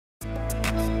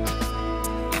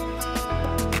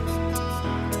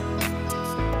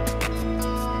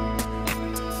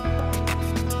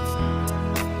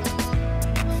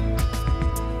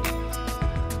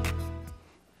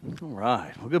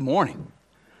right. Well, good morning.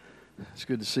 It's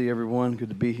good to see everyone. Good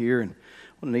to be here. And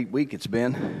what a neat week it's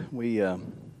been. We had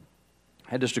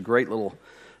just a great little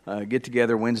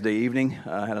get-together Wednesday evening.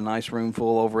 Had a nice room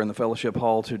full over in the fellowship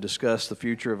hall to discuss the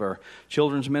future of our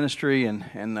children's ministry. And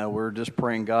we're just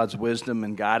praying God's wisdom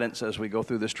and guidance as we go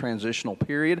through this transitional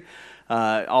period.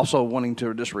 Also wanting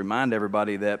to just remind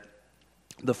everybody that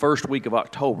the first week of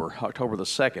October the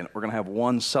 2nd, we're going to have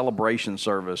one celebration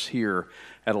service here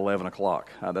at 11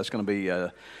 o'clock. That's going to be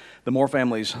the Moore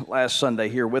family's last Sunday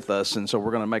here with us, and so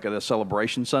we're going to make it a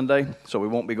celebration Sunday. So we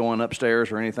won't be going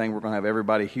upstairs or anything. We're going to have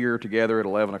everybody here together at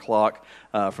 11 o'clock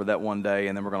for that one day,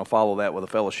 and then we're going to follow that with a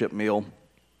fellowship meal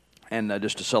and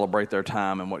just to celebrate their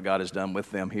time and what God has done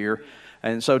with them here.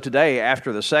 And so today,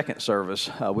 after the second service,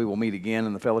 we will meet again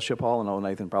in the fellowship hall. I know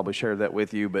Nathan probably shared that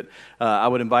with you, but I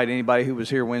would invite anybody who was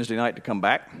here Wednesday night to come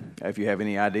back. If you have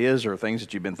any ideas or things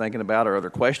that you've been thinking about or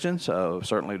other questions,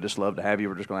 certainly just love to have you.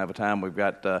 We're just going to have a time. We've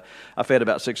got, I fed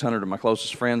about 600 of my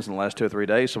closest friends in the last 2 or 3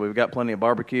 days, so we've got plenty of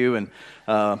barbecue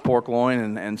and pork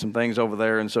loin and some things over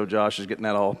there, and so Josh is getting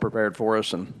that all prepared for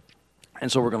us,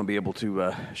 and so we're going to be able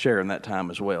to share in that time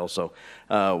as well. So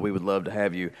we would love to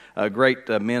have you. A great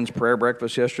men's prayer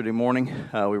breakfast yesterday morning.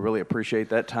 We really appreciate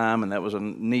that time, and that was a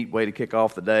neat way to kick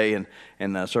off the day,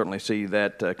 and certainly see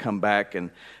that come back,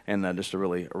 and just a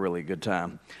really good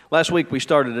time. Last week we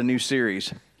started a new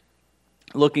series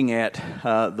looking at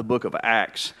the book of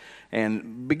Acts,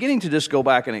 and beginning to just go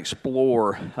back and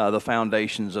explore the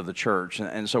foundations of the church.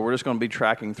 And so we're just going to be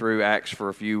tracking through Acts for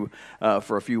a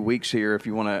few weeks here. If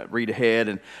you want to read ahead,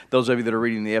 and those of you that are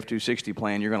reading the F-260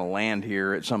 plan, you're going to land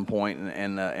here at some point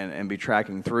and be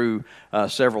tracking through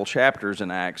several chapters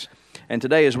in Acts. And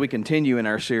today, as we continue in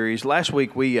our series, last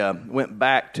week we went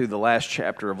back to the last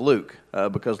chapter of Luke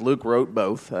because Luke wrote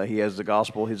both. He has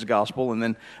his gospel, and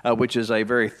then which is a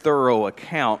very thorough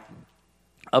account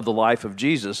of the life of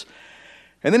Jesus.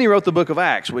 And then he wrote the book of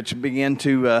Acts, which began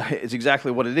to, it's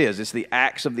exactly what it is. It's the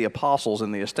Acts of the Apostles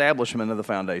and the establishment of the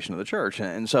foundation of the church.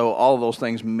 And so all of those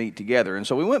things meet together. And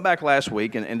so we went back last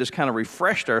week and just kind of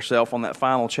refreshed ourselves on that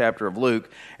final chapter of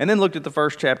Luke, and then looked at the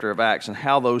first chapter of Acts and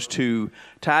how those two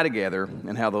tie together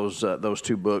and how those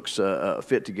two books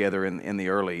fit together in the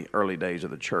early days of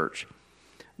the church.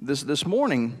 This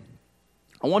morning,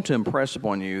 I want to impress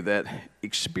upon you that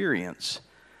experience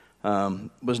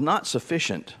was not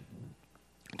sufficient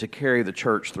to carry the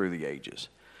church through the ages,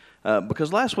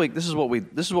 because last week this is what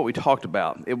we talked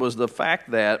about. It was the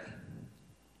fact that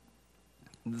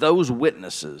those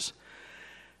witnesses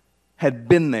had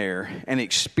been there and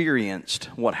experienced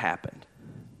what happened.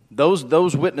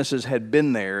 Those witnesses had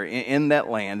been there in that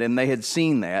land, and they had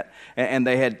seen that, and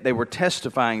they were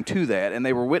testifying to that, and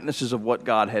they were witnesses of what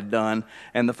God had done,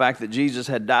 and the fact that Jesus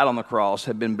had died on the cross,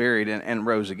 had been buried, and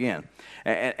rose again.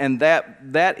 And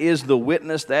that is the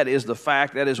witness, that is the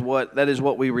fact, that is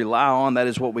what we rely on, that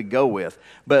is what we go with.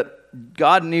 But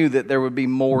God knew that there would be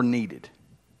more needed.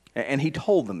 And he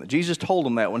told them that. Jesus told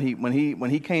them that when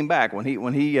he came back, when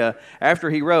he after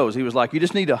he rose, he was like, you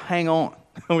just need to hang on.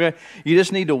 Okay? You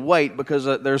just need to wait, because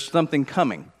there's something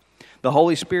coming. The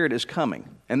Holy Spirit is coming.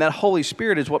 And that Holy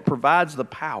Spirit is what provides the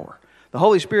power. The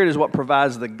Holy Spirit is what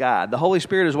provides the guide. The Holy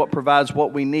Spirit is what provides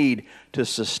what we need to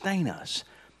sustain us,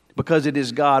 because it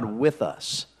is God with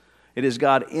us. It is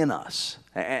God in us.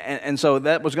 And so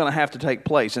that was going to have to take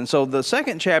place. And so the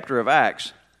second chapter of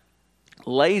Acts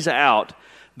lays out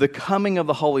the coming of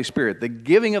the Holy Spirit, the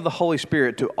giving of the Holy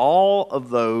Spirit to all of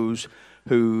those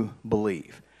who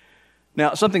believe.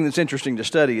 Now, something that's interesting to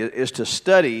study is to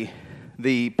study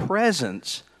the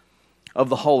presence of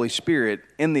the Holy Spirit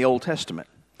in the Old Testament,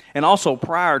 and also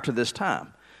prior to this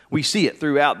time. We see it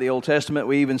throughout the Old Testament.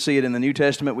 We even see it in the New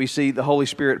Testament. We see the Holy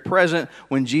Spirit present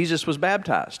when Jesus was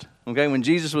baptized. Okay, when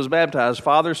Jesus was baptized,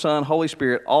 Father, Son, Holy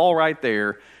Spirit, all right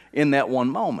there in that one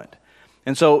moment.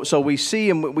 And so we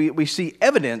see we see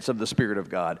evidence of the Spirit of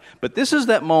God. But this is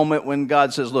that moment when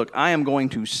God says, look, I am going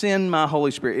to send my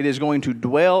Holy Spirit. It is going to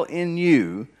dwell in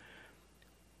you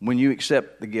when you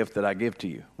accept the gift that I give to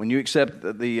you. When you accept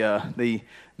the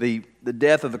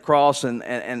death of the cross,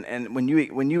 and when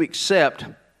you accept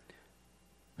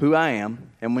who I am,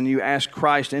 and when you ask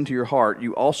Christ into your heart,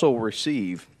 you also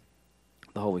receive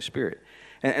the Holy Spirit.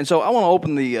 And so I want to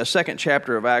open the second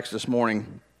chapter of Acts this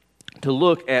morning to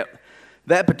look at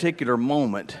that particular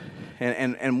moment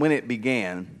and when it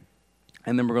began,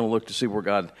 and then we're going to look to see where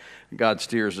God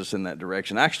steers us in that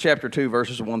direction. Acts chapter 2,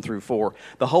 verses 1 through 4.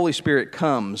 The Holy Spirit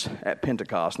comes at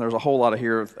Pentecost. And there's a whole lot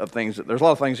of things. There's a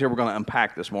lot of things here we're going to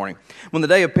unpack this morning. When the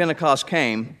day of Pentecost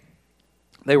came,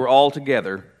 they were all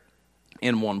together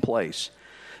in one place.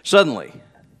 Suddenly,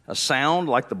 a sound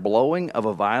like the blowing of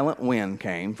a violent wind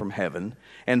came from heaven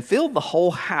and filled the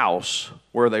whole house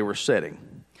where they were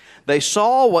sitting. They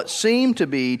saw what seemed to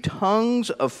be tongues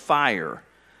of fire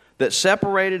that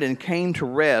separated and came to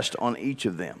rest on each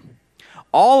of them.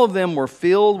 All of them were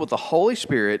filled with the Holy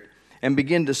Spirit and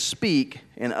began to speak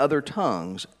in other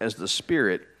tongues as the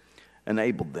Spirit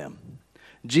enabled them.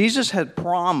 Jesus had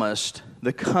promised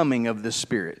the coming of the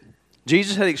Spirit.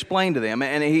 Jesus had explained to them,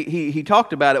 and he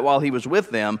talked about it while he was with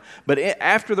them, but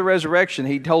after the resurrection,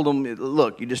 he told them,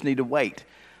 look, you just need to wait.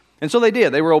 And so they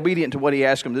did. They were obedient to what he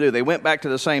asked them to do. They went back to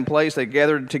the same place. They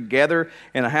gathered together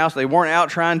in a house. They weren't out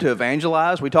trying to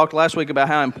evangelize. We talked last week about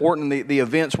how important the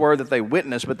events were that they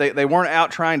witnessed, but they weren't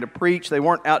out trying to preach. They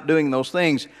weren't out doing those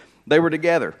things. They were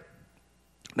together.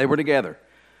 They were together.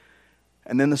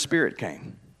 And then the Spirit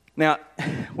came. Now,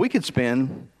 we could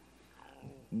spend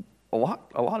a lot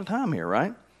of time here,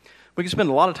 right? We could spend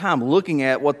a lot of time looking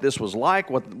at what this was like,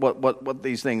 what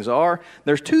these things are.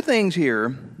 There's two things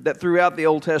here that throughout the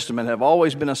Old Testament have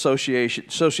always been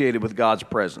associated with God's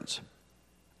presence: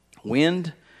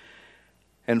 wind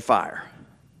and fire.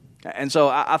 And so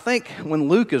I think when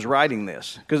Luke is writing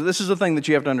this, because this is the thing that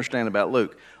you have to understand about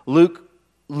Luke.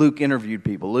 Luke interviewed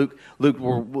people. Luke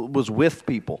was with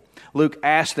people. Luke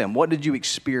asked them, what did you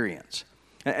experience?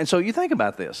 And so you think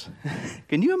about this.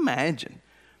 Can you imagine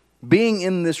being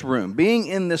in this room, being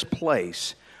in this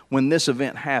place when this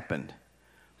event happened,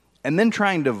 and then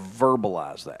trying to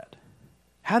verbalize that?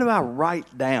 How do I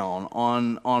write down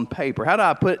on paper? How do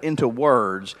I put into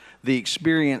words the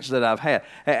experience that I've had?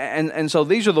 And so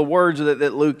these are the words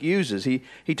that Luke uses.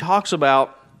 He talks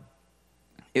about,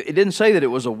 it didn't say that it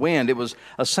was a wind. It was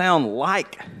a sound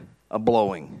like a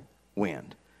blowing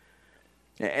wind.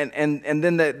 And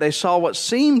then they saw what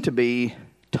seemed to be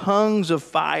tongues of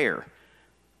fire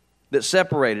that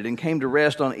separated and came to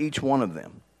rest on each one of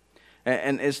them.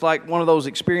 And it's like one of those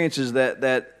experiences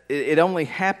that it only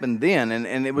happened then.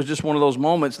 And it was just one of those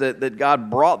moments that God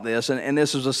brought this. And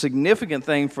this was a significant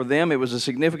thing for them. It was a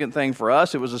significant thing for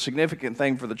us. It was a significant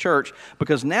thing for the church,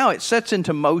 because now it sets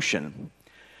into motion.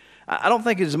 I don't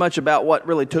think it's as much about what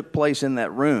really took place in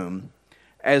that room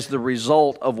as the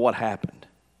result of what happened.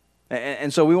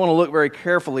 And so we want to look very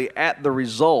carefully at the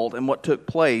result and what took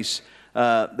place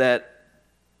that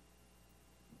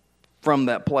from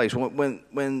that place.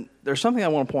 When there's something I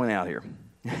want to point out here.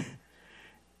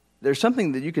 There's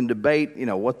something that you can debate,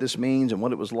 what this means and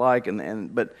what it was like,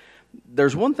 but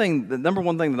there's one thing, the number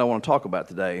one thing that I want to talk about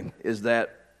today is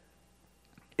that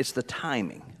it's the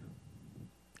timing.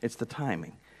 It's the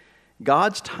timing.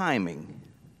 God's timing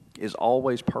is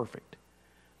always perfect.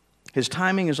 His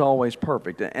timing is always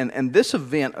perfect. And this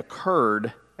event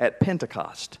occurred at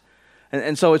Pentecost.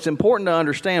 And so it's important to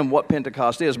understand what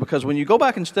Pentecost is, because when you go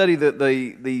back and study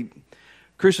the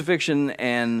crucifixion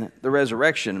and the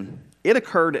resurrection, it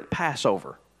occurred at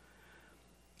Passover.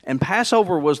 And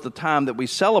Passover was the time that we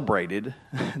celebrated,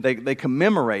 they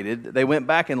commemorated, they went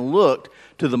back and looked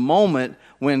to the moment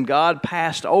when God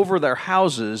passed over their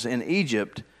houses in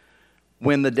Egypt,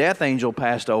 when the death angel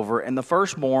passed over, and the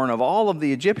firstborn of all of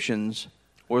the Egyptians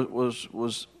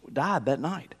was died that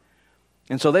night.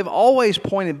 And so they've always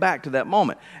pointed back to that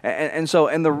moment. And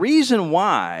the reason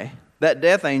why that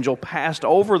death angel passed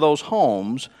over those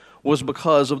homes was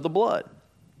because of the blood.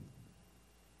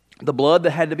 The blood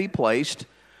that had to be placed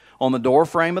on the door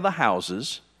frame of the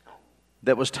houses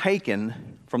that was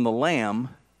taken from the lamb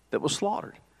that was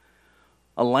slaughtered.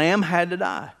 A lamb had to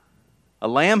die. A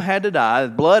lamb had to die,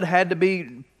 the blood had to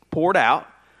be poured out,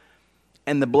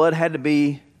 and the blood had to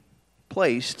be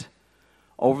placed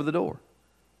over the door.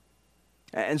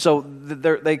 And so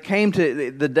they came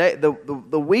to the day,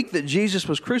 the week that Jesus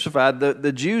was crucified,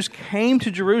 the Jews came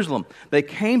to Jerusalem. They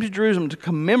came to Jerusalem to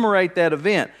commemorate that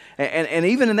event. And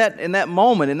even in that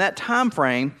moment, in that time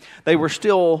frame, they were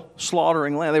still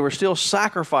slaughtering lambs. They were still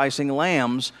sacrificing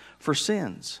lambs for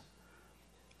sins.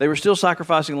 They were still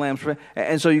sacrificing lambs.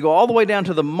 And so you go all the way down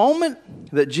to the moment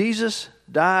that Jesus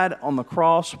died on the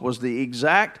cross was the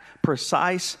exact,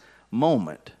 precise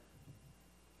moment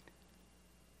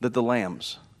that the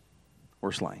lambs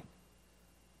were slain.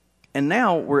 And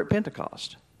now we're at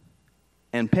Pentecost.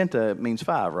 And Penta means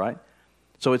 5, right?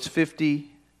 So it's 50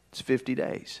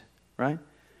 days, right?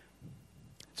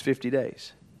 It's 50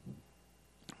 days.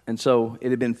 And so it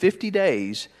had been 50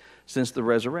 days since the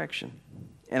resurrection.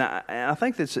 And I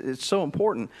think that it's so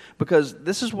important, because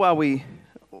this is why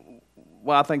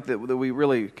I think that we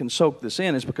really can soak this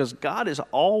in, is because God is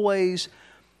always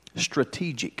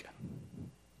strategic.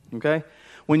 Okay?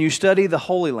 When you study the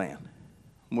Holy Land,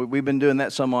 we've been doing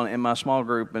that some in my small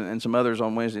group and some others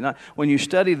on Wednesday night. When you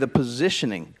study the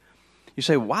positioning, You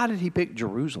say, why did he pick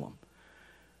Jerusalem?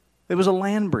 It was a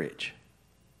land bridge.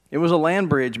 It was a land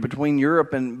bridge between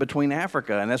Europe and between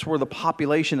Africa, and that's where the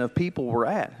population of people were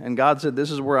at. And God said,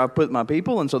 this is where I've put my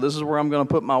people, and so this is where I'm going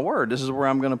to put my word. This is where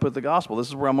I'm going to put the gospel. This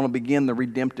is where I'm going to begin the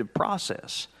redemptive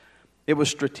process. It was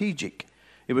strategic.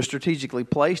 It was strategically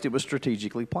placed. It was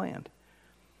strategically planned.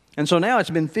 And so now it's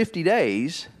been 50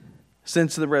 days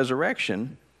since the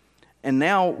resurrection, and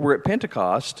now we're at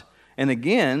Pentecost, and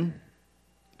again,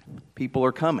 people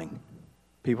are coming.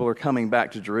 People are coming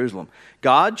back to Jerusalem.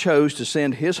 God chose to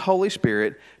send His Holy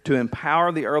Spirit to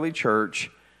empower the early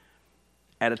church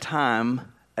at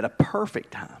a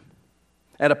perfect time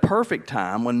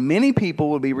when many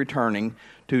people would be returning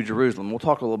to Jerusalem. We'll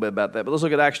talk a little bit about that, but let's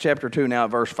look at Acts chapter 2 now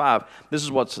at verse 5. This is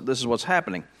what's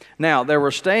happening. Now, there were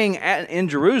staying in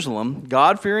Jerusalem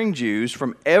God-fearing Jews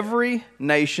from every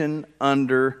nation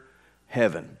under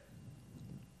heaven.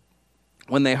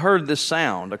 When they heard this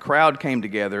sound, a crowd came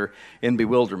together in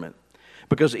bewilderment,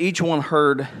 because each one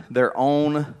heard their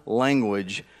own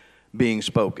language being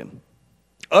spoken.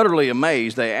 Utterly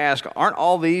amazed, they asked, aren't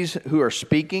all these who are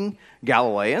speaking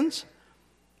Galileans?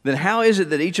 Then how is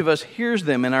it that each of us hears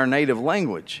them in our native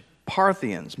language?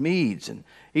 Parthians, Medes, and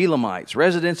Elamites,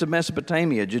 residents of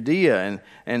Mesopotamia, Judea,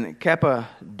 and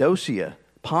Cappadocia,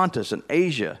 Pontus, and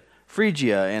Asia,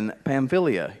 Phrygia and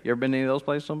Pamphylia. You ever been to any of those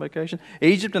places on vacation?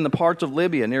 Egypt and the parts of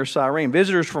Libya near Cyrene.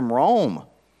 Visitors from Rome.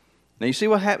 Now you see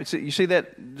what happens? You see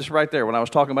that just right there when I was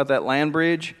talking about that land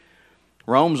bridge?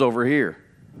 Rome's over here.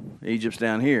 Egypt's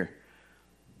down here.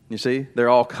 You see? They're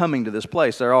all coming to this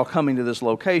place. They're all coming to this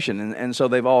location. And so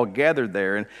they've all gathered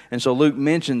there. And so Luke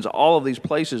mentions all of these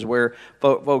places where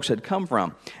folks had come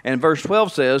from. And verse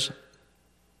 12 says,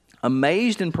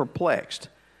 amazed and perplexed,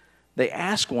 they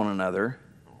ask one another,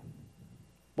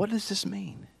 what does this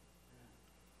mean?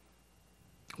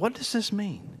 What does this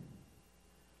mean?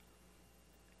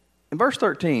 In verse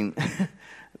 13,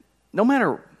 no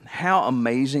matter how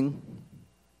amazing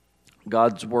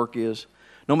God's work is,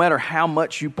 no matter how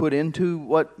much you put into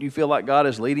what you feel like God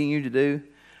is leading you to do,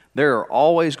 there are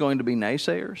always going to be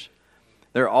naysayers.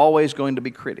 There are always going to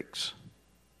be critics.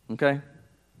 Okay?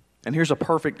 And here's a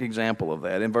perfect example of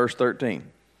that in verse 13.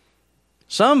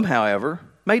 Some, however,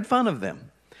 made fun of them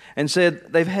and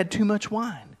said they've had too much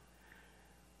wine.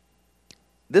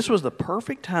 This was the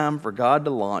perfect time for God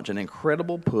to launch an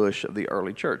incredible push of the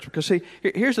early church. Because see,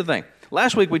 here's the thing.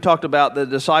 Last week we talked about the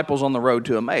disciples on the road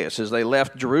to Emmaus. As they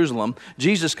left Jerusalem,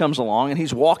 Jesus comes along and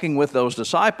he's walking with those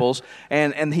disciples,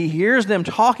 and he hears them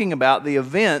talking about the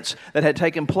events that had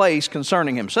taken place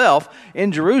concerning himself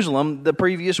in Jerusalem the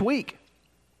previous week.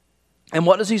 And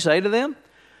what does he say to them?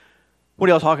 What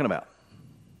are y'all talking about?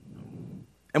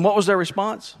 And what was their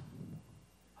response?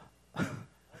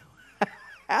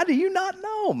 How do you not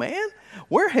know, man?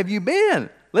 Where have you been?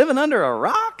 Living under a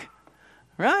rock?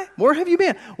 Right? Where have you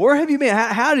been? Where have you been?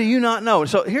 How do you not know?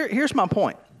 So here's my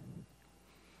point.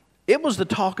 It was the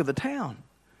talk of the town.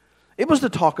 It was the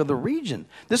talk of the region.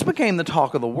 This became the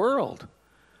talk of the world.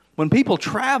 When people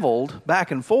traveled back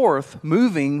and forth,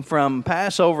 moving from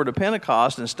Passover to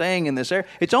Pentecost and staying in this area,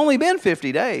 it's only been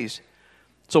 50 days.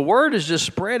 So word is just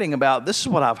spreading about, this is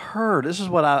what I've heard, this is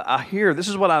what I hear, this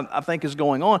is what I think is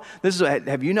going on. This is,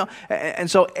 have you know?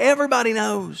 And so everybody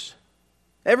knows.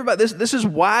 Everybody, this is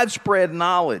widespread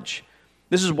knowledge.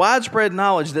 This is widespread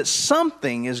knowledge that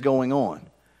something is going on.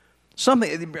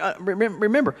 Something.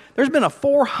 Remember, there's been a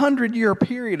 400-year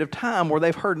period of time where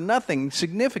they've heard nothing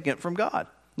significant from God.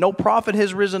 No prophet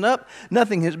has risen up.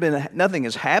 Nothing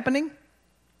is happening.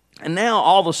 And now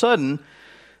all of a sudden,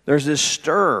 there's this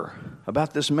stir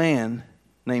about this man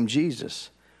named Jesus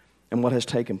and what has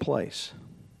taken place.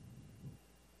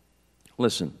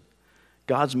 Listen,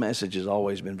 God's message has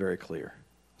always been very clear.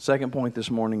 Second point this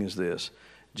morning is this: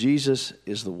 Jesus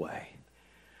is the way.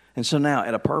 And so now,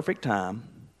 at a perfect time,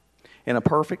 in a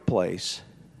perfect place,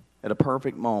 at a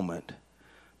perfect moment,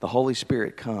 the Holy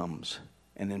Spirit comes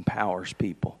and empowers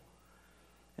people.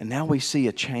 And now we see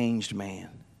a changed man.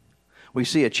 We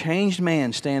see a changed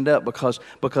man stand up because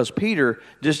Peter,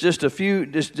 just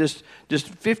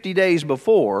 50 days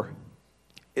before,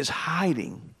 is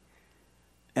hiding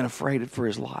and afraid for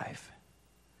his life.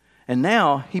 And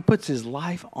now he puts his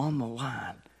life on the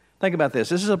line. Think about this.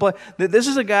 This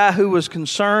is a guy who was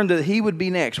concerned that he would be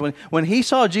next. When he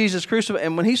saw Jesus crucified,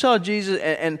 and when he saw Jesus,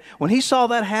 and when he saw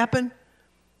that happen,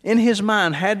 in his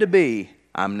mind had to be,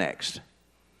 I'm next.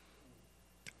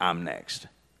 I'm next.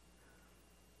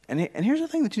 And here's the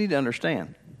thing that you need to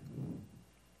understand.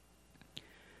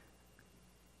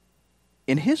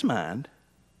 In his mind,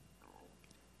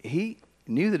 he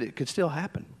knew that it could still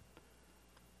happen.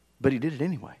 But he did it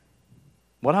anyway.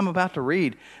 What I'm about to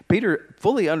read, Peter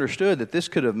fully understood that this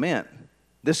could have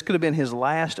been his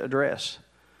last address.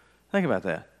 Think about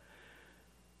that.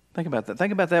 Think about that.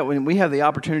 Think about that when we have the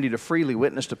opportunity to freely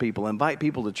witness to people, invite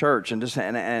people to church,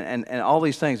 and all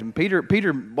these things. And Peter,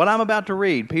 what I'm about to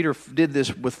read, Peter did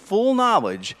this with full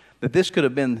knowledge that this could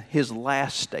have been his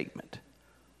last statement.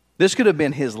 This could have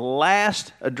been his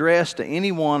last address to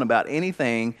anyone about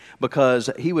anything, because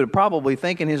he would probably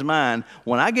think in his mind,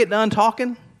 when I get done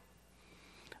talking,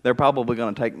 they're probably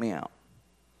going to take me out.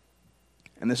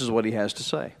 And this is what he has to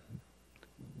say.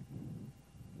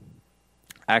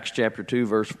 Acts chapter 2,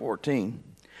 verse 14.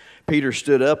 Peter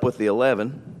stood up with the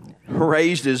 11,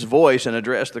 raised his voice, and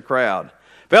addressed the crowd.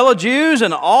 Fellow Jews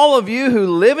and all of you who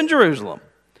live in Jerusalem,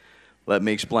 let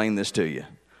me explain this to you.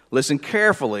 Listen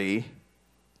carefully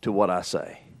to what I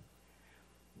say.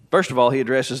 First of all, he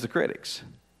addresses the critics.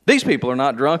 These people are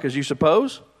not drunk as you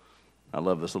suppose. I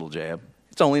love this little jab.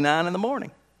 It's only 9 in the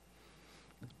morning.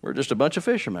 We're just a bunch of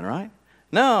fishermen, right?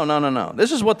 No.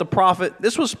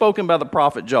 This was spoken by the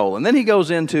prophet Joel. And then he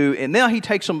goes into, and now he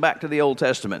takes them back to the Old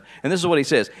Testament. And this is what he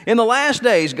says. In the last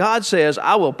days, God says,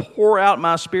 I will pour out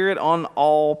my Spirit on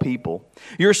all people.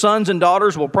 Your sons and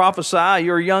daughters will prophesy.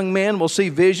 Your young men will see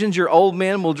visions. Your old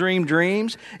men will dream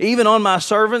dreams. Even on my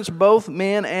servants, both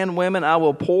men and women, I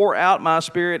will pour out my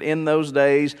Spirit in those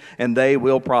days, and they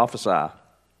will prophesy.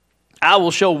 I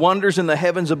will show wonders in the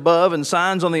heavens above and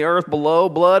signs on the earth below,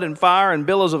 blood and fire and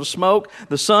billows of smoke.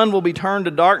 The sun will be turned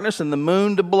to darkness and the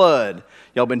moon to blood.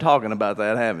 Y'all been talking about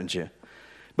that, haven't you?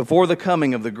 Before the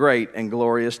coming of the great and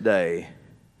glorious day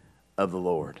of the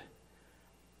Lord.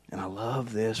 And I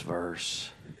love this verse.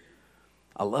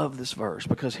 I love this verse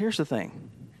because here's the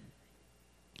thing.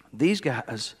 These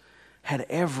guys had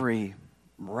every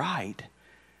right,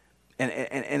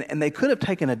 and they could have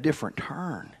taken a different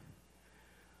turn.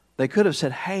 They could have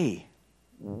said, hey,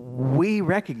 we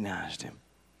recognized him.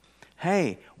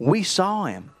 Hey, we saw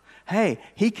him. Hey,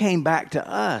 he came back to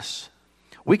us.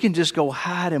 We can just go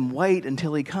hide and wait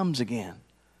until he comes again.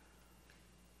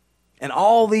 And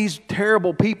all these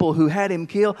terrible people who had him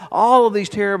killed, all of these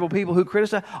terrible people who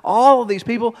criticized, all of these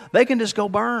people, they can just go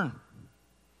burn.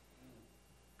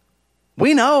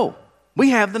 We know.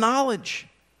 We have the knowledge.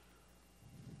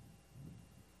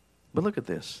 But look at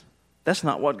this. That's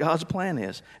not what God's plan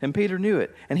is. And Peter knew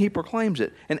it, and he proclaims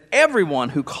it. And everyone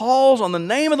who calls on the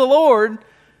name of the Lord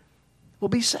will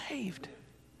be saved.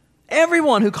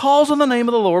 Everyone who calls on the name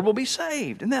of the Lord will be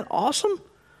saved. Isn't that awesome?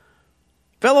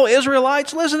 Fellow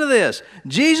Israelites, listen to this.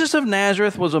 Jesus of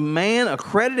Nazareth was a man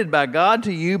accredited by God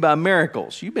to you by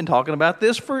miracles. You've been talking about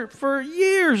this for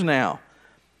years now.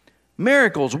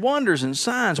 Miracles, wonders, and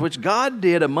signs which God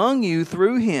did among you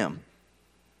through him.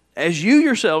 As you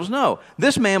yourselves know,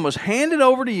 this man was handed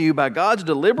over to you by God's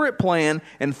deliberate plan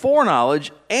and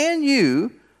foreknowledge, and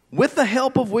you, with the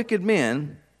help of wicked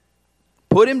men,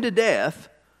 put him to death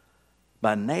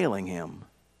by nailing him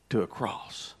to a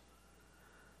cross.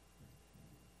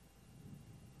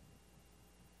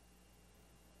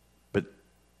 But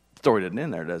the story doesn't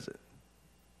end there, does it?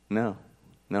 No,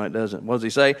 it doesn't. What does he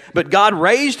say? But God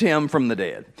raised him from the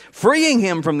dead, freeing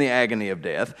him from the agony of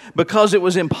death, because it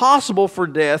was impossible for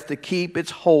death to keep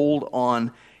its hold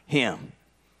on him.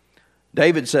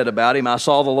 David said about him, I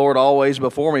saw the Lord always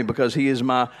before me, because he is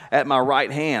at my right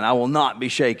hand. I will not be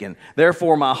shaken.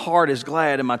 Therefore my heart is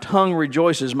glad and my tongue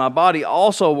rejoices. My body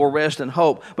also will rest in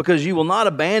hope, because you will not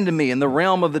abandon me in the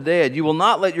realm of the dead. You will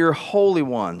not let your Holy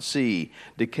One see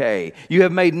decay. You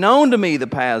have made known to me the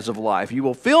paths of life. You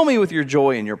will fill me with your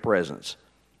joy in your presence.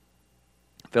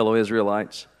 Fellow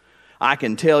Israelites, I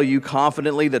can tell you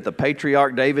confidently that the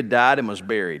patriarch David died and was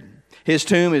buried. His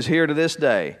tomb is here to this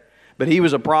day. But he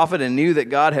was a prophet and knew that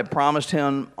God had promised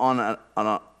him on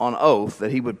oath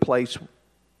that he would place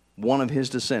one of his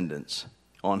descendants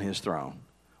on his throne.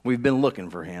 We've been looking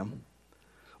for him.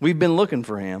 We've been looking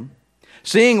for him.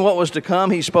 Seeing what was to come,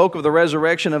 he spoke of the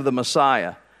resurrection of the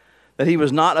Messiah, that he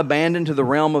was not abandoned to the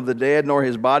realm of the dead, nor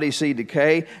his body see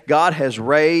decay. God has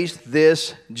raised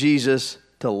this Jesus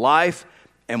to life,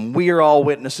 and we are all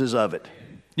witnesses of it.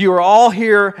 You are all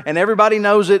here, and everybody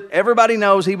knows it. Everybody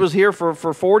knows he was here for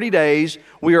 40 days.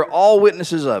 We are all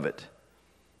witnesses of it.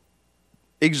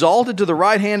 Exalted to the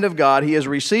right hand of God, he has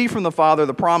received from the Father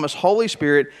the promised Holy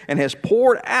Spirit and has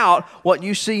poured out what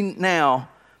you see now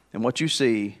and what you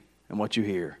see and what you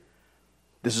hear.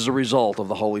 This is a result of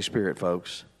the Holy Spirit,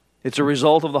 folks. It's a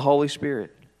result of the Holy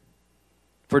Spirit.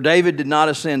 For David did not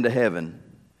ascend to heaven,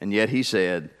 and yet he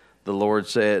said, the Lord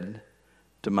said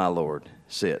to my Lord,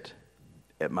 sit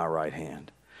at my right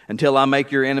hand, until I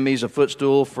make your enemies a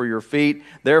footstool for your feet.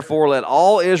 Therefore let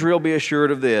all Israel be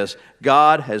assured of this,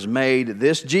 God has made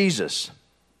this Jesus,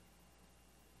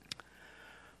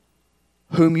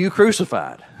 whom you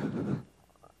crucified,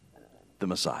 the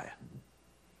Messiah.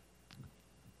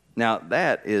 Now,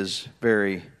 that is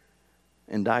very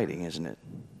indicting, isn't it?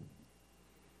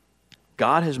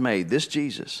 God has made this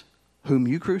Jesus, whom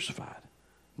you crucified,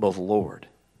 both Lord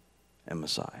and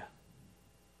Messiah.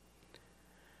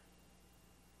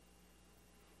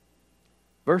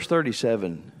 Verse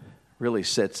 37 really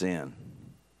sets in.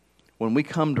 When we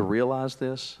come to realize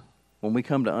this, when we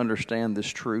come to understand this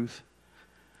truth,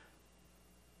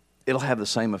 it'll have the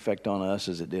same effect on us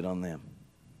as it did on them.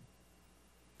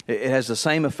 It has the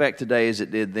same effect today as it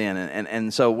did then.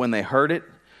 And so when they heard it,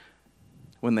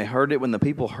 when the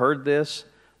people heard this,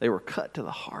 they were cut to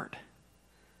the heart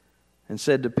and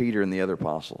said to Peter and the other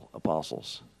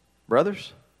apostles,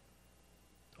 brothers,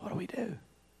 what do we do?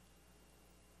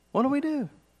 What do we do?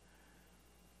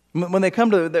 When they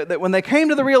came to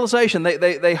the realization,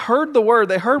 they heard the word,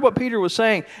 they heard what Peter was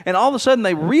saying, and all of a sudden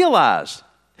they realized,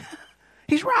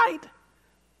 he's right.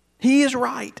 He is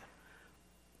right.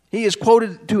 He is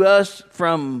quoted to us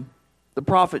from the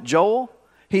prophet Joel.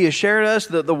 He has shared us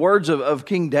the words of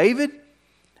King David,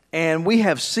 and we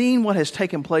have seen what has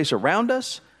taken place around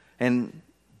us, and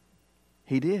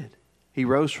he did. He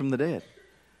rose from the dead.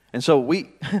 And so we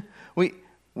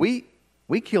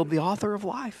killed the author of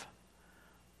life.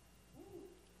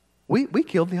 We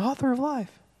killed the author of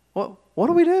life. What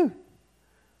do we do?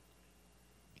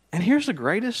 And here's the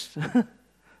greatest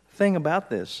thing about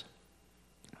this.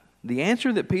 The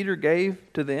answer that Peter gave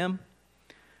to them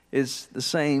is the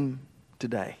same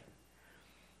today.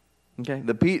 Okay?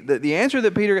 The answer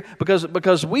that Peter,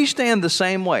 because we stand the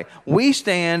same way. We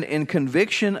stand in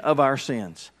conviction of our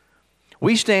sins.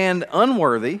 We stand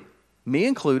unworthy, me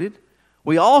included.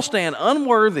 We all stand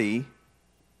unworthy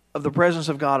of the presence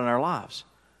of God in our lives.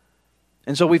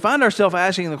 And so we find ourselves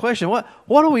asking the question, what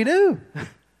do we do?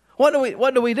 What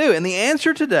do we do? And the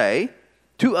answer today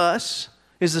to us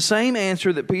is the same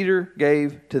answer that Peter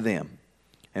gave to them.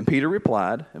 And Peter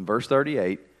replied in verse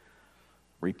 38,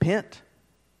 repent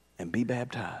and be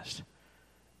baptized,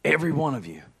 every one of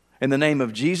you, in the name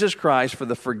of Jesus Christ for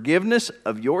the forgiveness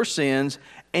of your sins,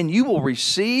 and you will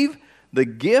receive the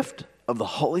gift of the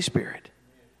Holy Spirit.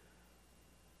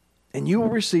 And you will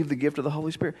receive the gift of the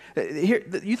Holy Spirit. Here,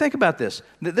 you think about this.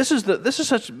 This is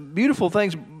such beautiful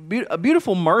things. A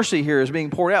beautiful mercy here is being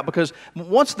poured out because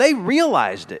once they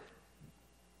realized it,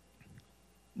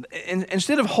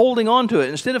 instead of holding on to it,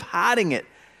 instead of hiding it,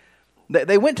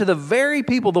 they went to the very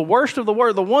people, the worst of the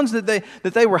worst, the ones that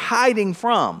they were hiding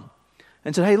from,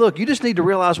 and said, hey, look, you just need to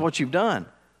realize what you've done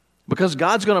because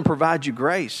God's going to provide you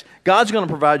grace. God's going to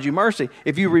provide you mercy.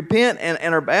 If you repent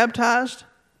and are baptized,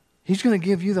 He's going to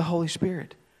give you the Holy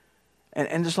Spirit.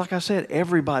 And just like I said,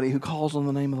 everybody who calls on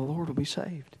the name of the Lord will be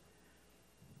saved.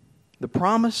 The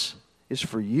promise is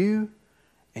for you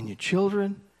and your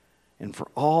children and for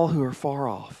all who are far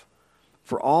off,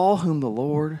 for all whom the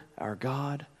Lord our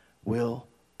God will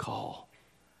call.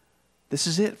 This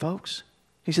is it, folks.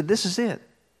 He said, this is it.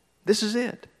 This is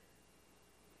it.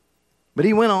 But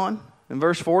he went on. In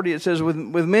verse 40 it says, with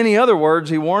many other words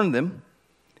he warned them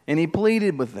and he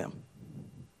pleaded with them.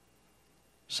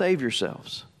 Save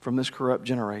yourselves from this corrupt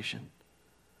generation.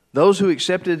 Those who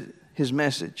accepted his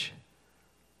message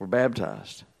were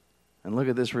baptized. And look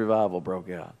at this revival broke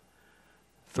out.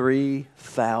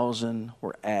 3,000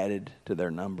 were added to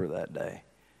their number that day.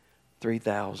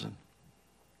 3,000.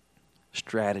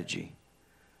 Strategy.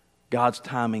 God's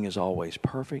timing is always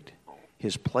perfect.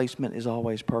 His placement is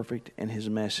always perfect. And his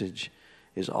message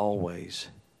is always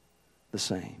the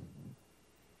same.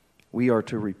 We are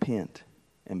to repent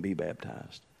and be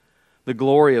baptized. The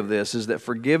glory of this is that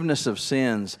forgiveness of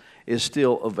sins is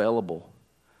still available.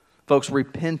 Folks,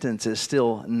 repentance is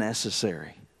still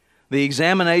necessary. The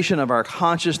examination of our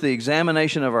conscience, the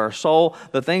examination of our soul,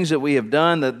 the things that we have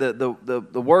done,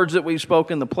 the words that we've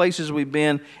spoken, the places we've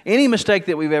been, any mistake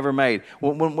that we've ever made.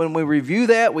 When we review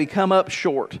that, we come up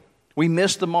short. We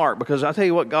miss the mark because I tell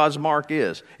you what God's mark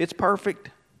is. It's perfect.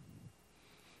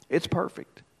 It's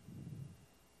perfect.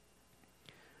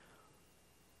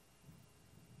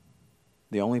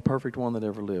 The only perfect one that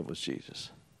ever lived was Jesus.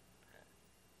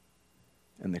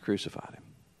 And they crucified him.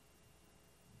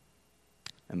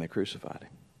 And they crucified him.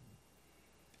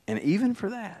 And even for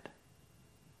that,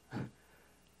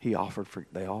 they offered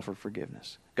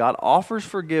forgiveness. God offers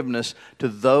forgiveness to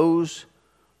those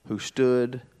who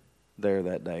stood there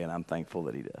that day, and I'm thankful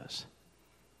that he does.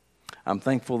 I'm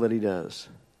thankful that he does.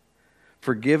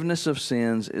 Forgiveness of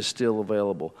sins is still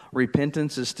available.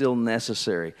 Repentance is still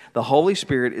necessary. The Holy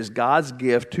Spirit is God's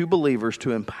gift to believers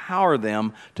to empower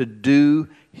them to do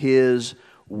his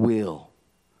will.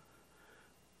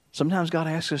 Sometimes God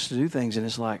asks us to do things, and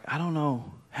it's like, I don't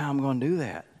know how I'm going to do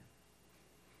that.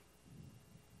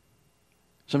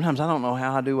 Sometimes I don't know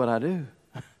how I do what I do,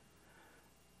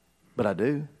 but I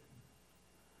do.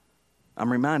 I'm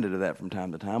reminded of that from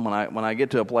time to time. When I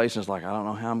get to a place and it's like, I don't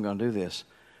know how I'm going to do this,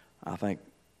 I think,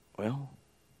 well,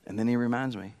 and then he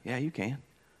reminds me, yeah, you can,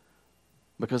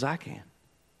 because I can.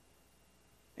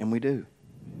 And we do.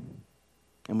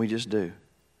 And we just do.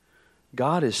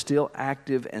 God is still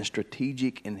active and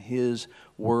strategic in his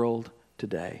world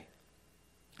today.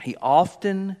 He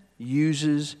often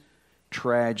uses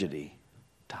tragedy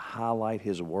to highlight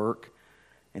his work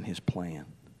and his plan.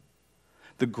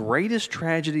 The greatest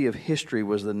tragedy of history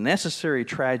was the necessary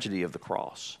tragedy of the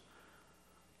cross.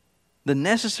 The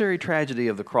necessary tragedy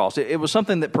of the cross. It was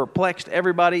something that perplexed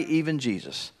everybody, even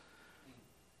Jesus.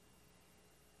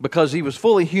 Because he was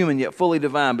fully human, yet fully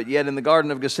divine, but yet in the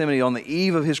Garden of Gethsemane on the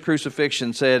eve of his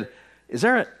crucifixion said, is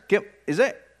there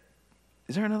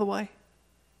another way?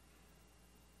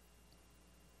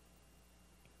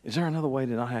 Is there another way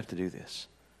to not have to do this?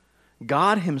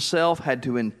 God himself had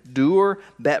to endure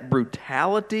that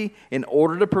brutality in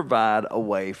order to provide a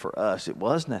way for us. It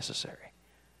was necessary.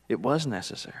 It was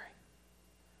necessary.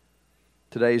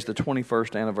 Today is the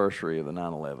 21st anniversary of the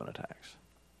 9/11 attacks.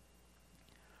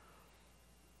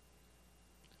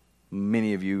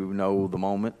 Many of you know the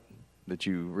moment that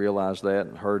you realized that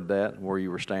and heard that, where you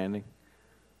were standing.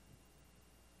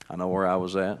 I know where I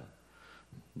was at.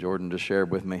 Jordan just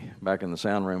shared with me back in the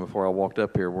sound room before I walked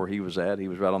up here where he was at. He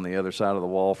was right on the other side of the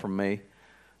wall from me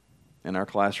in our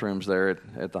classrooms there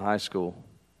at the high school.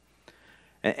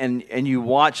 And you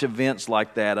watch events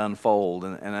like that unfold,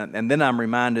 and then I'm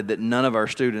reminded that none of our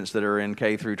students that are in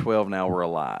K through 12 now were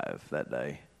alive that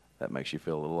day. That makes you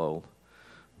feel a little old.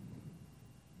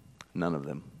 None of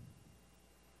them.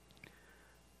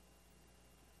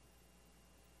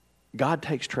 God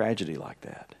takes tragedy like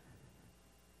that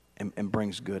and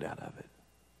brings good out of it.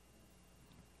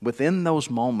 Within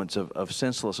those moments of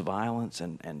senseless violence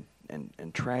and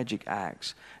tragic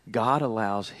acts, God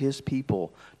allows his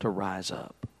people to rise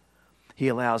up. He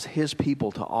allows his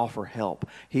people to offer help.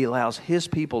 He allows his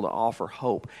people to offer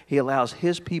hope. He allows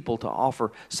his people to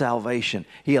offer salvation.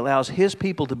 He allows his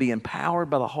people to be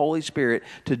empowered by the Holy Spirit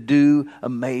to do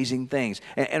amazing things.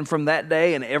 And from that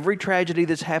day and every tragedy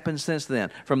that's happened since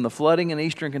then, from the flooding in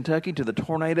eastern Kentucky to the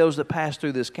tornadoes that passed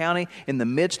through this county, in the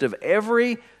midst of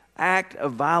every act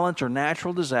of violence or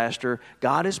natural disaster,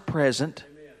 God is present.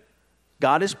 Amen.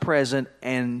 God is present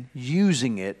and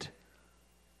using it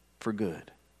for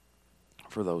good,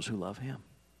 for those who love him.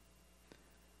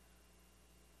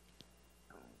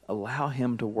 Allow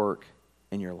him to work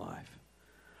in your life.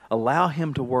 Allow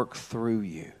him to work through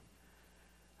you.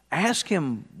 Ask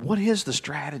him, what is the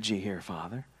strategy here,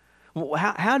 Father?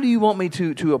 How do you want me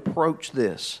to approach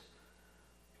this?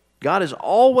 God has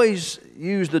always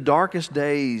used the darkest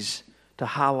days to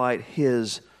highlight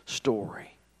his story.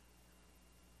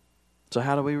 So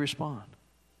how do we respond?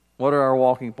 What are our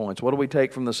walking points? What do we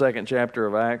take from the second chapter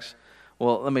of Acts?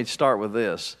 Well, let me start with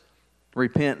this.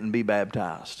 Repent and be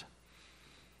baptized.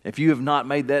 If you have not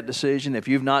made that decision, if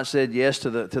you've not said yes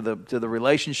to the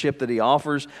relationship that he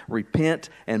offers, repent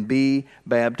and be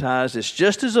baptized. It's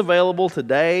just as available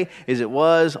today as it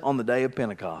was on the day of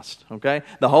Pentecost. Okay,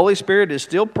 the Holy Spirit is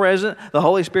still present. The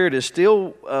Holy Spirit is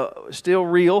still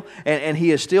real, and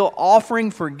he is still offering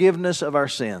forgiveness of our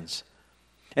sins.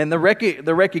 And the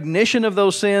recognition of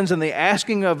those sins and the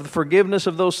asking of the forgiveness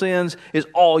of those sins is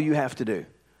all you have to do.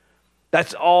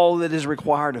 That's all that is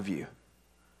required of you.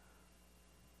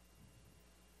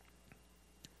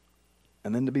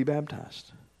 And then to be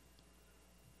baptized.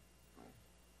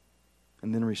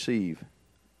 And then receive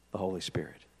the Holy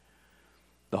Spirit.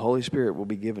 The Holy Spirit will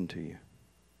be given to you,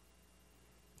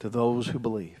 to those who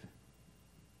believe.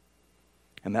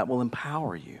 And that will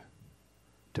empower you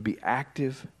to be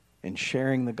active in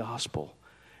sharing the gospel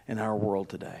in our world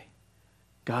today.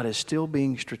 God is still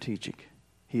being strategic.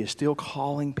 He is still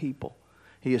calling people.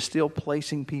 He is still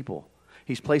placing people.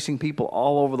 He's placing people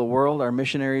all over the world. Our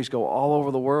missionaries go all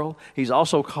over the world. He's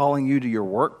also calling you to your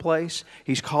workplace.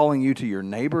 He's calling you to your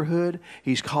neighborhood.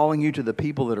 He's calling you to the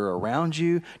people that are around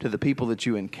you, to the people that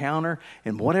you encounter.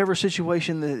 In whatever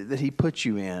situation that he puts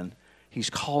you in, he's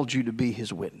called you to be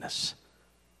his witness.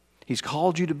 He's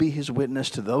called you to be his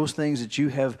witness to those things that you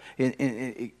have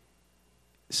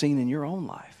seen in your own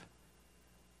life.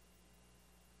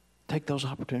 Take those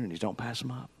opportunities. Don't pass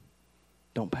them up.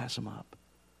 Don't pass them up.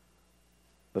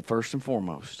 But first and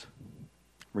foremost,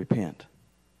 repent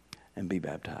and be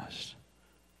baptized.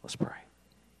 Let's pray.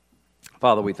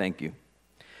 Father, we thank you.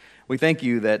 We thank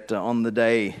you that on the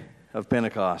day of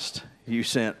Pentecost, you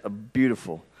sent a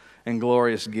beautiful and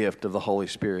glorious gift of the Holy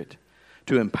Spirit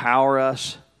to empower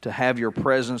us, to have your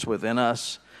presence within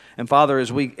us. And Father,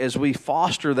 as we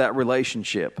foster that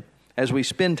relationship, as we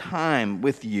spend time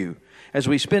with you, as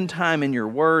we spend time in your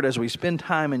word, as we spend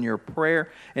time in your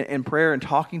prayer and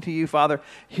talking to you, Father,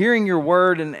 hearing your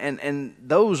word, and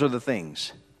those are the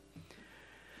things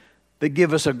that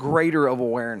give us a greater of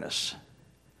awareness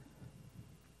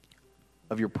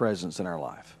of your presence in our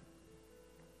life.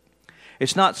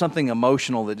 It's not something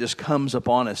emotional that just comes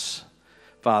upon us,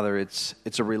 Father.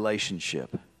 It's a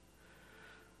relationship.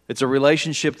 It's a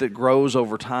relationship that grows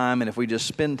over time, and if we just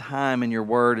spend time in your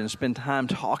word and spend time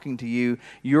talking to you,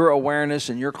 your awareness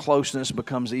and your closeness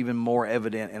becomes even more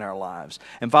evident in our lives.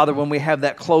 And Father, when we have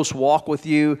that close walk with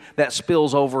you, that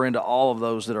spills over into all of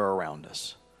those that are around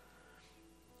us.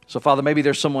 So Father, maybe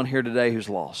there's someone here today who's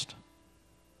lost.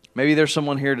 Maybe there's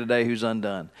someone here today who's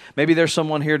undone. Maybe there's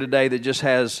someone here today that just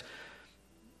has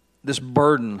this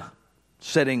burden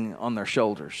sitting on their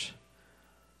shoulders,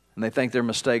 and they think their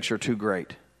mistakes are too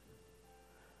great.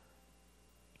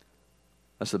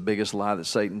 That's the biggest lie that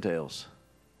Satan tells,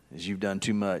 is you've done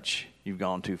too much, you've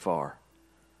gone too far.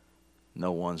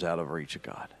 No one's out of reach of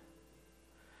God.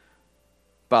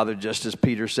 Father, just as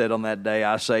Peter said on that day,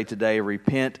 I say today,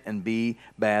 repent and be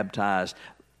baptized.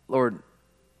 Lord,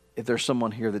 if there's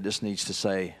someone here that just needs to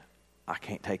say, I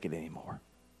can't take it anymore,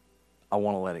 I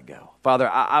want to let it go. Father,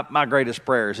 my greatest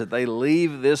prayer is that they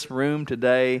leave this room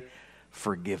today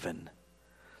forgiven.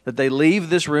 That they leave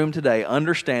this room today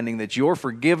understanding that your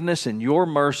forgiveness and your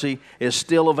mercy is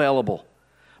still available.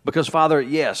 Because, Father,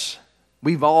 yes,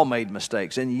 we've all made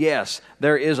mistakes. And yes,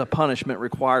 there is a punishment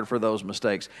required for those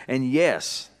mistakes. And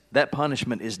yes, that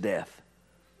punishment is death.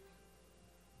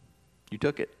 You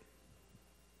took it.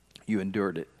 You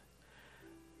endured it.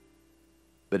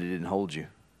 But it didn't hold you.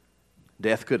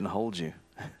 Death couldn't hold you.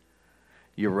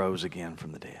 You rose again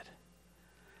from the dead.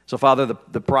 So, Father,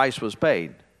 the price was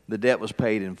paid. The debt was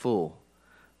paid in full.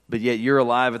 But yet you're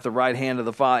alive at the right hand of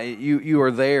the Father. You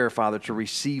are there, Father, to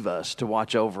receive us, to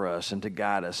watch over us, and to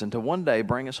guide us, and to one day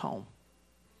bring us home,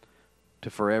 to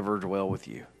forever dwell with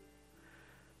you.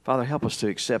 Father, help us to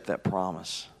accept that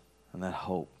promise and that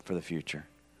hope for the future.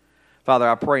 Father,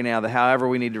 I pray now that however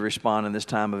we need to respond in this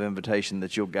time of invitation,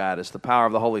 that you'll guide us. The power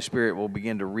of the Holy Spirit will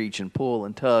begin to reach and pull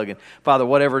and tug. And Father,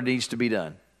 whatever needs to be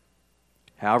done,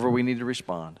 however we need to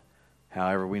respond,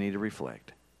 however we need to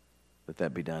reflect, let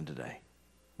that be done today.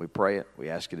 We pray it. We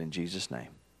ask it in Jesus' name.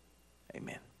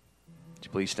 Amen. Would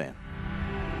you please stand?